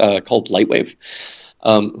concerns. It's called Lightwave.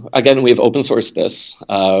 Again, we've open sourced this.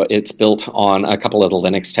 It's built on a couple of the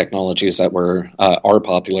Linux technologies that are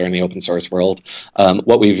popular in the open source world.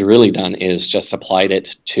 What we've really done is just applied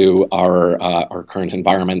it to our current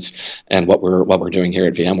environments and what we're doing here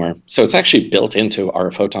at VMware. So it's actually built into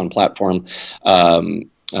our Photon platform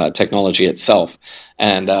technology itself.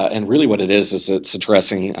 And really what it is it's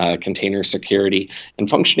addressing container security and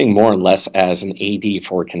functioning more or less as an AD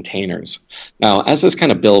for containers. Now, as this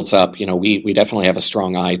kind of builds up, we definitely have a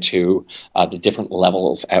strong eye to the different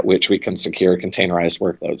levels at which we can secure containerized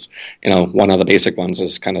workloads. One of the basic ones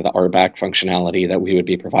is kind of the RBAC functionality that we would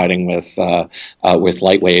be providing with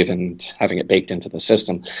Lightwave and having it baked into the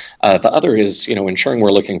system. The other is, ensuring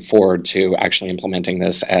we're looking forward to actually implementing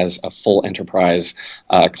this as a full enterprise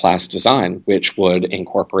class design, which would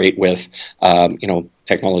incorporate with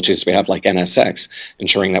technologies we have like NSX,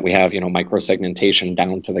 ensuring that we have microsegmentation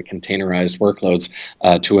down to the containerized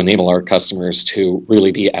workloads to enable our customers to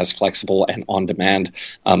really be as flexible and on demand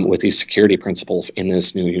with these security principles in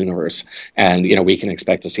this new universe. And we can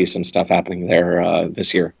expect to see some stuff happening there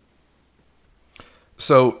this year.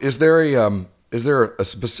 So is there a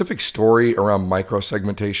specific story around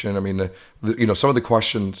microsegmentation? I mean, some of the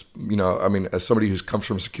questions, as somebody who comes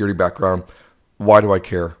from a security background, why do I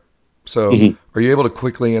care? So are you able to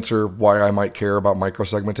quickly answer why I might care about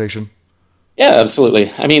microsegmentation? Yeah,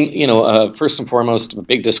 absolutely. I mean, first and foremost, a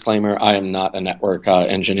big disclaimer: I am not a network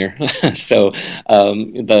engineer, so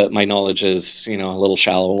my knowledge is a little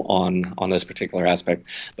shallow on this particular aspect.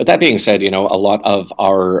 But that being said, a lot of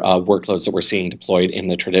our workloads that we're seeing deployed in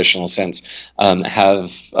the traditional sense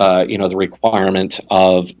have the requirement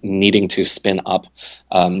of needing to spin up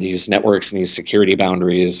these networks and these security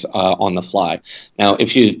boundaries on the fly. Now,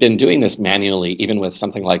 if you've been doing this manually, even with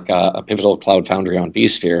something like a Pivotal Cloud Foundry on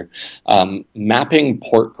vSphere, mapping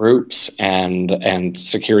port groups and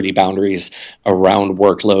security boundaries around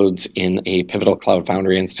workloads in a Pivotal Cloud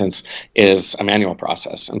Foundry instance is a manual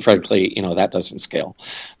process, and frankly, that doesn't scale.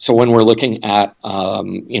 So when we're looking at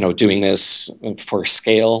doing this for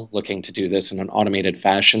scale, looking to do this in an automated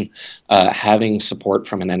fashion, having support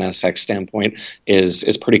from an NSX standpoint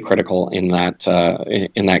is pretty critical in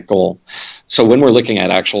that goal. So when we're looking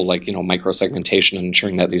at actual microsegmentation and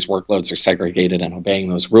ensuring that these workloads are segregated and obeying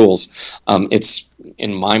those rules, it's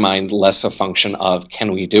in my mind less a function of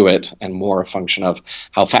can we do it and more a function of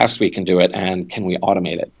how fast we can do it and can we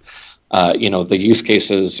automate it. The use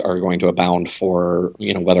cases are going to abound for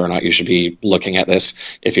whether or not you should be looking at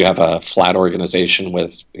this. If you have a flat organization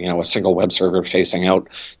with a single web server facing out,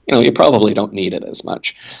 you probably don't need it as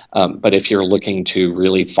much. But if you're looking to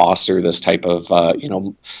really foster this type of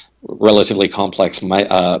relatively complex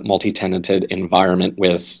multi-tenanted environment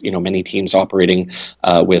with many teams operating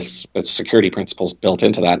with security principles built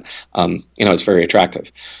into that, it's very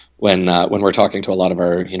attractive. When we're talking to a lot of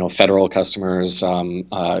our federal customers,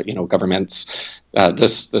 governments,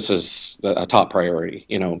 this is a top priority,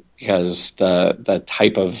 because the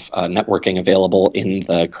type of networking available in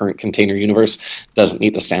the current container universe doesn't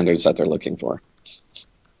meet the standards that they're looking for.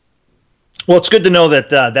 Well, it's good to know that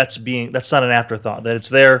that's not an afterthought, that it's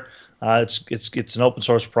there. It's an open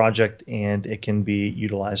source project and it can be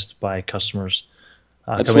utilized by customers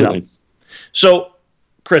Absolutely. coming up. So,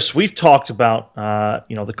 Chris, we've talked about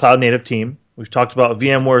the cloud native team. We've talked about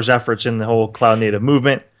VMware's efforts in the whole cloud native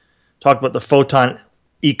movement. Talked about the Photon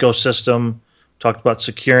ecosystem. Talked about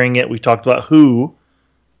securing it. We talked about who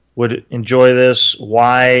would enjoy this,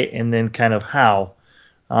 why, and then kind of how.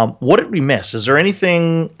 What did we miss? Is there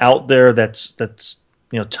anything out there that's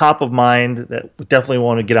top of mind that we definitely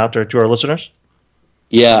want to get out there to our listeners?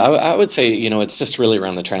 Yeah, I would say, it's just really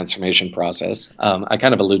around the transformation process. I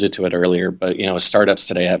kind of alluded to it earlier, but, startups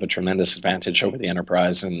today have a tremendous advantage over the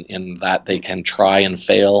enterprise in that they can try and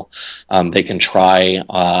fail. They can try,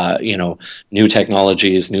 new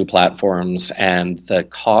technologies, new platforms, and the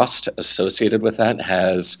cost associated with that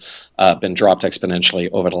has been dropped exponentially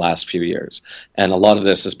over the last few years. And a lot of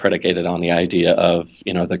this is predicated on the idea of,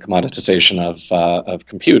 the commoditization of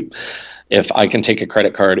compute. If I can take a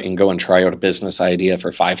credit card and go and try out a business idea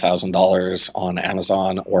for $5,000 on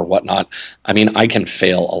Amazon or whatnot, I can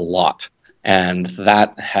fail a lot. And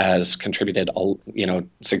that has contributed,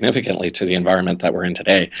 significantly to the environment that we're in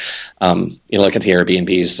today. You look at the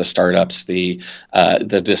Airbnbs, the startups, the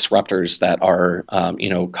disruptors that are,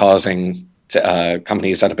 causing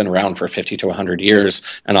companies that have been around for 50 to 100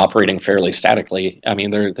 years and operating fairly statically.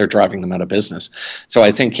 They're driving them out of business. So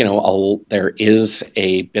I think there is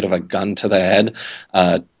a bit of a gun to the head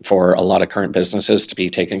for a lot of current businesses to be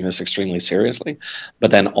taking this extremely seriously, but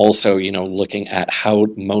then also looking at how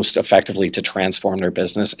most effectively to transform their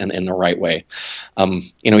business and in the right way.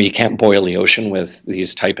 You can't boil the ocean with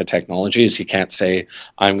these type of technologies. You can't say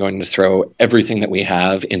I'm going to throw everything that we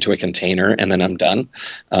have into a container and then I'm done.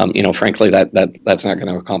 Frankly, that's not going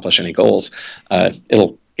to accomplish any goals.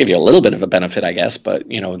 It'll give you a little bit of a benefit, I guess, but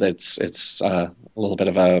it's a little bit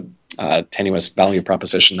of a tenuous value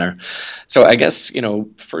proposition there. So I guess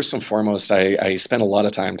first and foremost, I spend a lot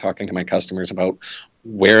of time talking to my customers about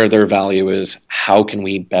where their value is, how can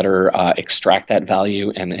we better extract that value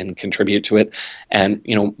and contribute to it, and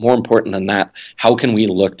more important than that, how can we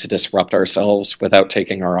look to disrupt ourselves without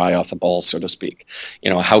taking our eye off the ball, so to speak.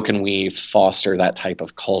 How can we foster that type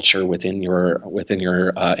of culture within your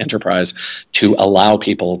enterprise to allow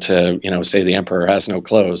people to say the emperor has no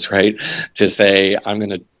clothes, right? To say I'm going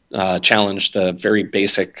to challenge the very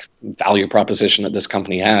basic value proposition that this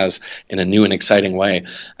company has in a new and exciting way.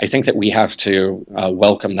 I think that we have to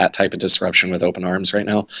welcome that type of disruption with open arms right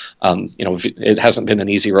now. It hasn't been an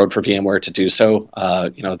easy road for VMware to do so.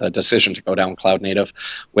 The decision to go down cloud native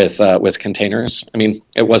with containers,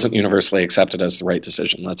 it wasn't universally accepted as the right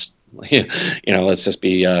decision. Let's just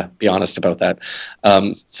be honest about that.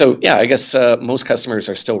 So yeah, I guess most customers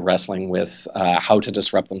are still wrestling with how to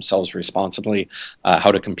disrupt themselves responsibly,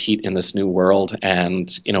 how to compete compete in this new world. And,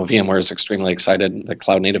 VMware is extremely excited. The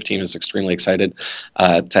cloud native team is extremely excited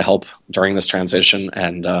to help during this transition.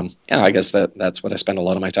 And I guess that's what I spend a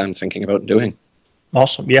lot of my time thinking about and doing.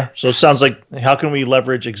 Awesome. Yeah. So it sounds like, how can we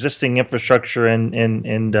leverage existing infrastructure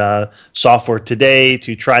and software today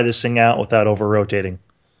to try this thing out without over-rotating?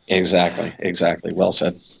 Exactly. Well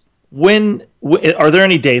said. When are there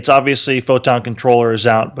any dates? Obviously, Photon Controller is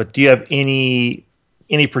out, but do you have any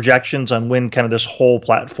projections on when kind of this whole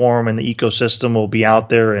platform and the ecosystem will be out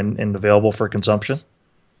there and available for consumption?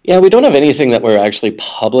 Yeah, we don't have anything that we're actually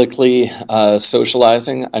publicly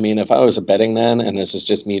socializing. I mean, if I was a betting man, and this is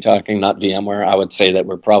just me talking, not VMware, I would say that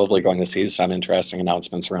we're probably going to see some interesting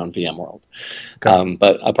announcements around VMworld. Okay.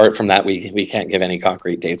 But apart from that, we can't give any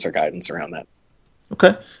concrete dates or guidance around that.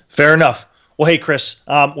 Okay, fair enough. Well, hey, Chris,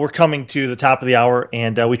 we're coming to the top of the hour,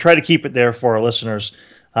 and we try to keep it there for our listeners.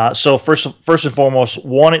 So first and foremost,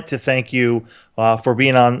 wanted to thank you for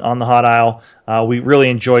being on the Hot Aisle. We really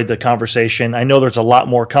enjoyed the conversation. I know there's a lot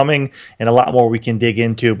more coming and a lot more we can dig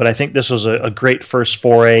into, but I think this was a great first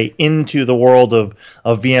foray into the world of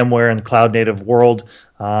VMware and the cloud native world,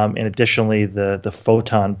 and additionally the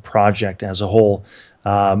Photon project as a whole.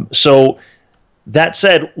 So that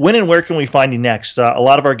said, when and where can we find you next? A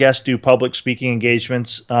lot of our guests do public speaking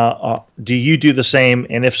engagements. Do you do the same?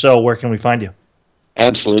 And if so, where can we find you?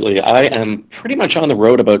 Absolutely. I am pretty much on the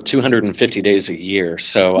road about 250 days a year,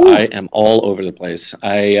 so Ooh. I am all over the place.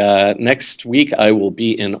 Next week I will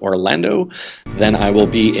be in Orlando, then I will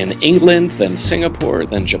be in England, then Singapore,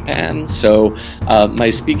 then Japan. So my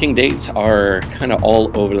speaking dates are kind of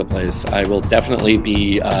all over the place. I will definitely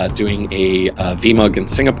be doing a VMUG in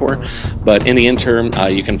Singapore, but in the interim,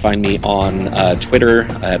 you can find me on Twitter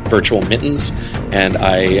at Virtual Mittens, and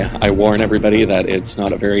I warn everybody that it's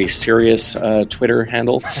not a very serious Twitter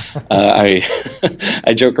handle.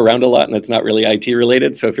 I joke around a lot, and it's not really IT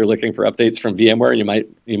related. So if you're looking for updates from VMware,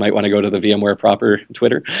 you might want to go to the VMware proper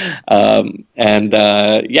Twitter.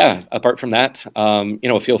 Apart from that,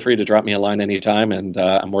 feel free to drop me a line anytime, and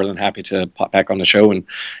I'm more than happy to pop back on the show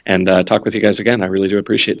and talk with you guys again. I really do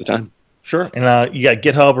appreciate the time. Sure. And you got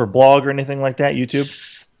GitHub or blog or anything like that? YouTube?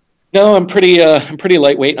 No, I'm pretty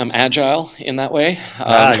lightweight. I'm agile in that way.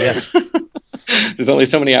 Yes. There's only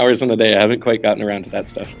so many hours in the day. I haven't quite gotten around to that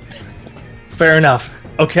stuff. Fair enough.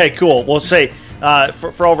 Okay, cool. Well,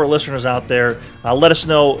 for all of our listeners out there, let us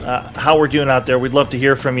know how we're doing out there. We'd love to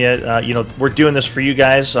hear from you. We're doing this for you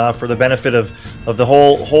guys, for the benefit of the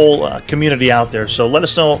whole community out there. So let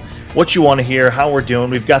us know what you want to hear, how we're doing.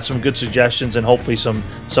 We've got some good suggestions, and hopefully some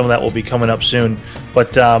of that will be coming up soon.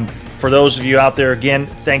 But for those of you out there, again,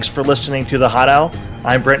 thanks for listening to The Hot Owl.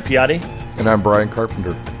 I'm Brent Piatti. And I'm Brian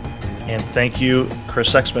Carpenter. And thank you,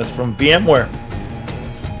 Chris Sexsmith from VMware.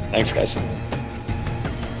 Thanks, guys.